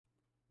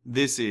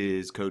This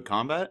is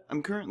CodeCombat.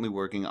 I'm currently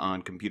working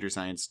on Computer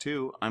Science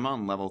 2. I'm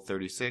on level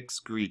 36,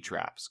 Greed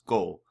Traps.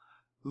 Goal: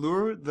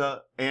 lure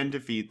and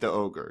defeat the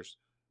ogres.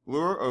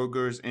 Lure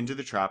ogres into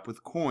the trap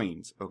with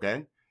coins,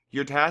 okay?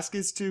 Your task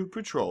is to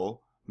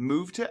patrol,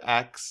 move to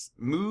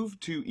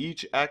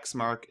each X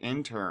mark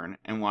in turn,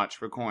 and watch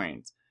for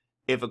coins.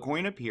 If a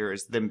coin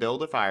appears, then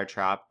build a fire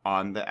trap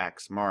on the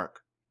X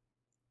mark.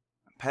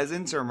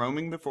 Peasants are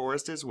roaming the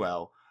forest as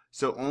well,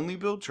 so only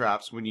build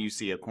traps when you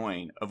see a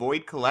coin.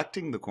 Avoid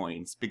collecting the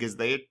coins because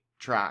they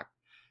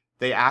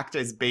act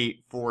as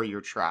bait for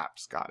your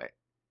traps. Got it.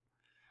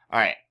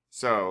 Alright,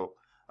 so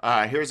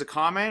here's a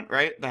comment,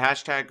 right? The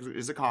hashtag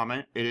is a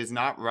comment. It is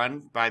not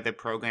run by the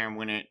program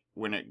when it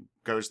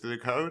goes through the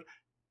code.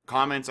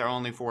 Comments are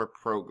only for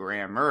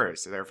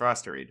programmers, so they're for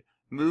us to read.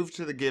 Move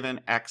to the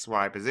given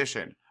XY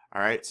position.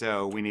 Alright,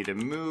 so we need to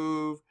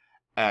move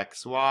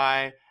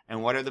XY.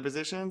 And what are the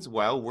positions?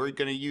 Well, we're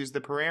going to use the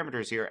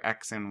parameters here,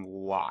 X and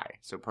Y.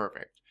 So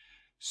perfect.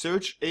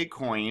 Search a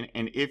coin,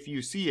 and if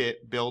you see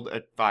it, build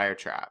a fire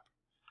trap.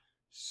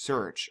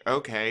 Search.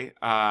 Okay.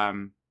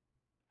 Find.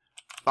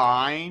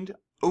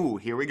 Oh,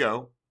 here we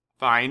go.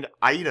 Find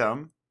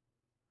item.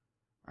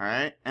 All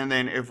right. And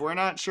then if we're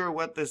not sure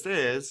what this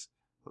is,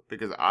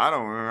 because I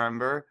don't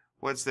remember,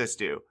 what's this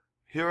do?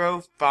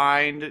 Hero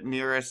find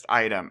nearest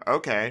item.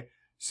 Okay.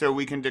 So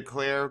we can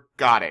declare,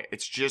 got it.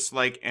 It's just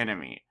like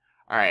enemy.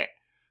 Alright,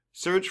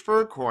 search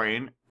for a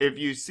coin. If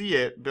you see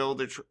it, build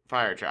a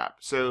fire trap.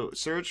 So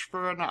search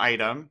for an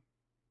item.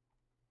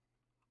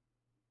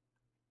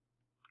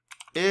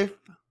 If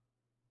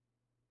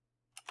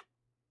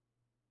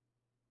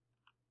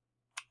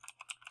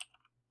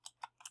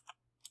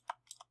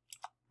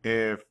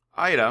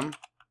item,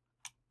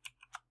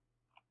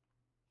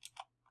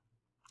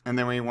 and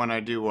then we want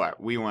to do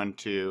what? We want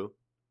to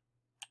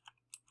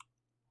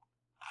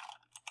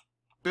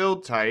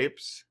build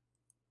types.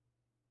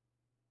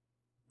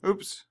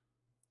 Oops.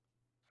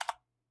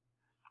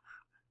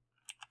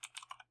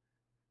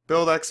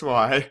 Build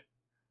XY.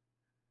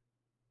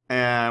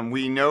 And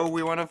we know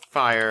we want to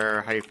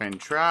fire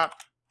 -trap.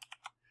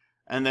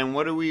 And then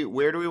where do we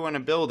want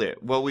to build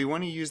it? Well, we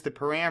want to use the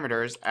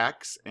parameters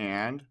X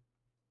and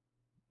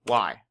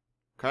Y.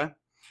 Okay?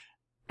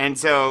 And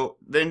so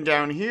then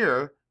down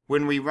here,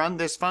 when we run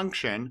this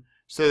function,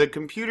 so the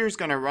computer's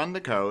going to run the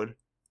code.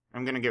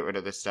 I'm going to get rid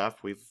of this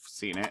stuff. We've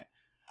seen it.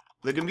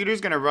 The computer's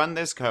going to run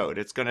this code.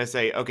 It's going to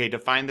say, okay,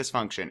 define this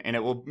function. And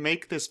it will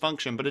make this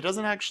function, but it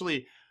doesn't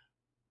actually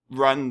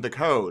run the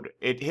code.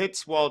 It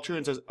hits while true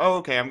and says, oh,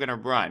 okay, I'm going to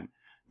run.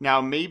 Now,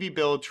 maybe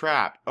build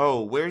trap.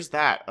 Oh, where's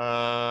that?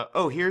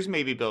 Oh, here's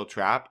maybe build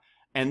trap.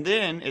 And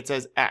then it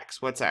says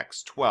X. What's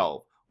X?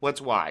 12.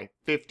 What's Y?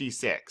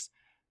 56.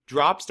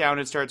 Drops down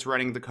and starts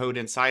running the code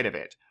inside of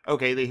it.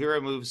 Okay, the hero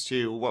moves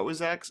to, what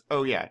was X?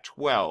 Oh, yeah,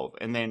 12.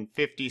 And then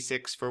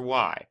 56 for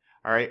Y.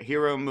 All right,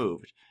 hero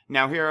moved.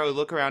 Now, hero,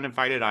 look around and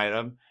find an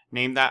item.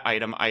 Name that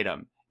item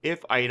item.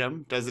 If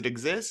item, does it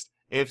exist?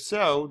 If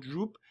so,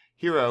 droop,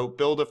 hero,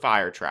 build a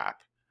fire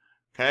trap.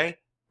 Okay?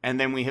 And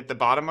then we hit the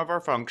bottom of our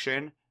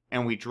function,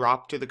 and we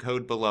drop to the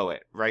code below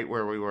it, right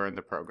where we were in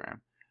the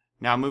program.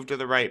 Now move to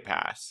the right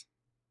passage.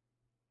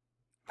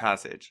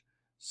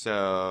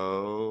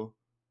 So,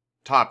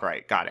 top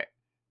right, got it.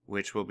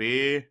 Which will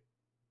be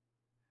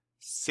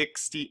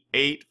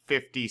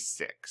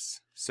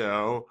 6856.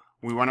 So,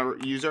 we want to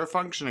use our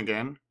function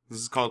again. This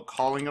is called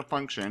calling a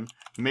function.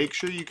 Make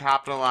sure you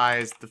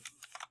capitalize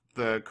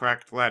the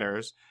correct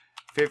letters.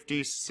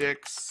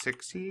 56,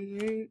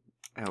 68.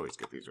 I always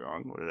get these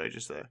wrong. What did I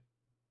just say?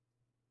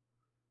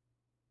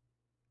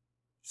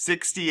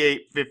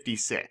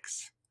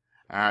 6856.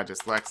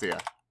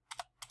 Dyslexia.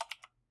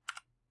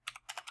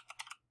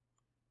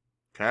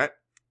 Okay.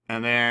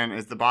 And then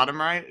is the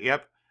bottom right?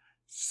 Yep.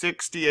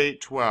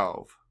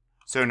 6812.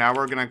 So now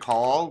we're going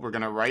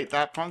to write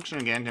that function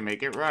again to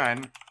make it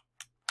run.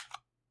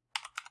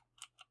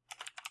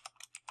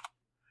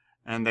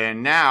 And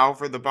then now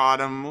for the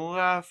bottom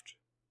left,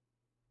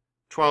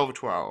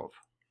 1212.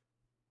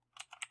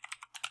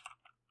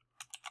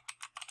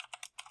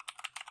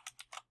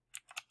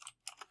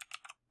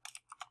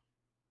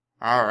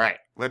 All right,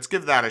 let's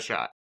give that a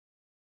shot.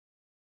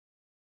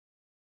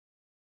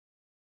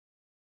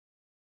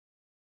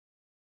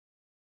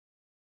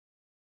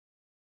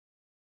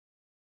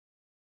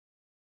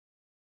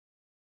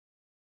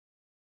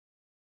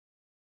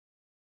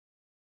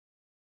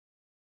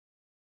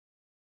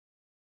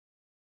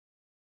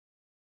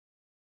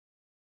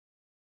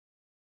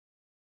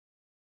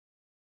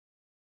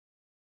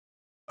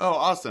 Oh,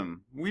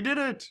 awesome. We did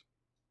it.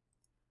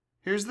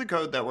 Here's the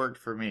code that worked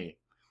for me.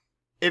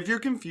 If you're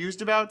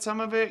confused about some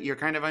of it, you're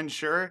kind of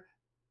unsure,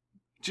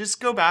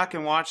 just go back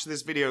and watch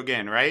this video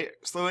again, right?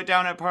 Slow it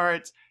down at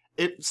parts.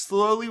 It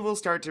slowly will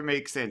start to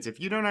make sense. If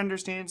you don't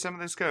understand some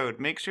of this code,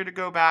 make sure to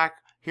go back,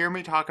 hear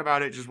me talk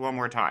about it just one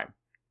more time.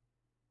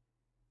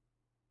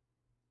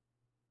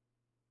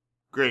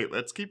 Great,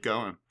 let's keep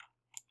going.